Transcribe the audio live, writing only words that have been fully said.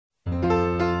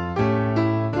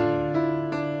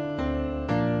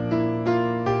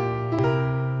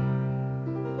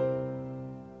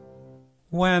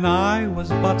When I was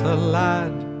but a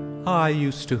lad, I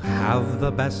used to have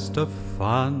the best of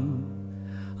fun.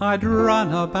 I'd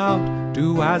run about,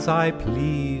 do as I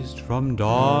pleased, from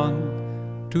dawn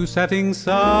to setting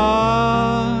sun.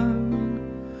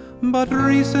 But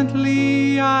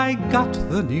recently I got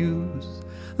the news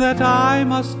that I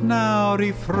must now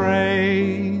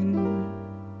refrain,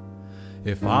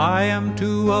 if I am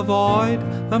to avoid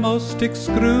the most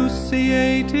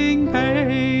excruciating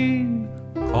pain.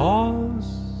 'Cause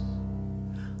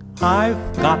I've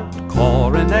got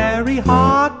coronary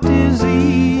heart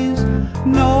disease.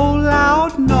 No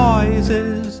loud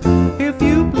noises, if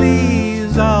you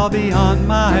please. I'll be on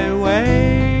my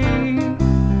way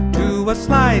to a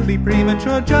slightly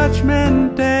premature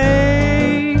judgment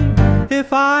day.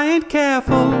 If I ain't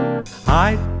careful,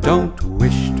 I don't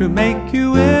wish to make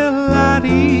you ill at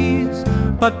ease,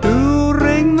 but do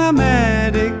ring the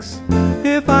medics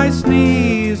if I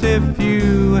sneeze. If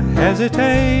you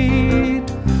hesitate,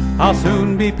 I'll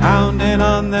soon be pounding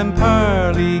on them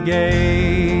pearly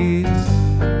gates.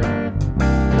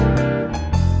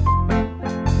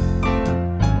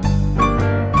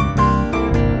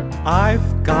 I've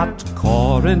got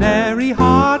coronary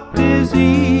heart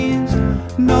disease.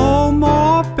 No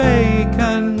more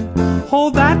bacon,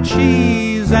 hold that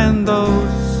cheese and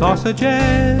those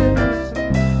sausages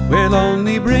will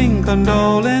only bring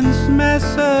condolence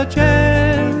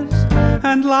messages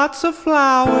and lots of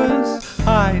flowers.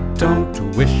 I don't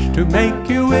wish to make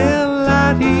you ill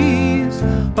at ease,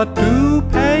 but do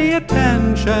pay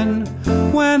attention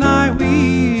when I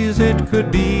wheeze. It could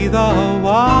be the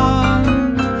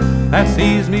one that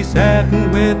sees me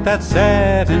setting with that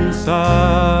setting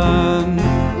sun.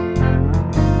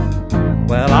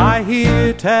 Well, I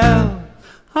hear tell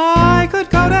I could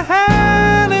go to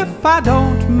hell if I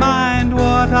don't mind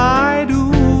what I do.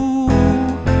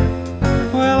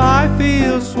 Well, I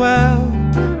feel swell,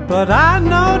 but I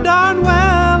know darn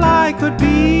well I could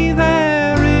be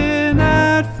there in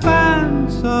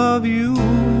advance of you.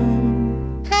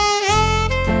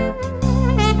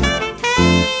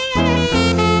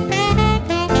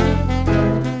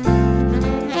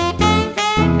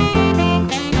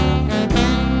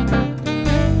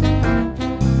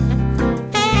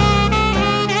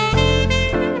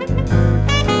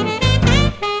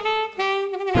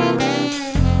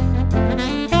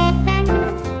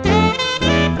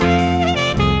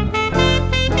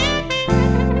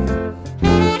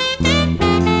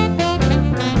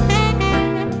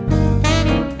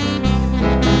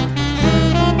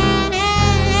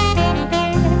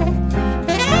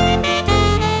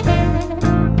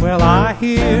 Well, I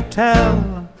hear tell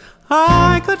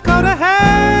I could go to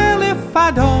hell if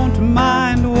I don't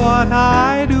mind what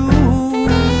I do.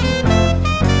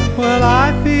 Well, I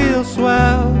feel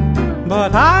swell,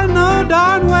 but I know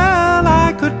darn well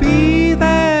I could be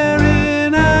there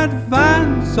in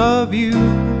advance of you.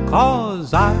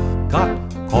 'Cause I've got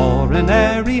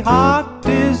coronary heart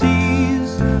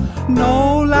disease. No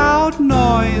loud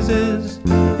noises,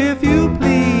 if you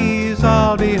please.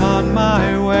 I'll be on my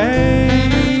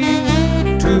way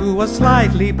to a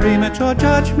slightly premature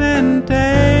judgment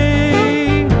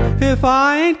day. If I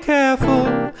ain't careful,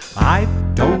 I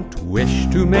don't wish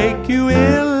to make you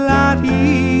ill at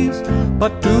ease,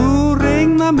 but do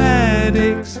ring the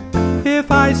medics if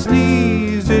I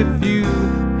sneeze. If you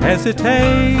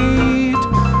hesitate,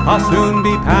 I'll soon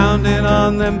be pounding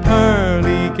on them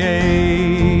pearly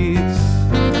gates,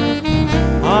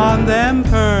 on them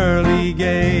pearly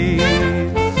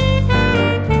gates.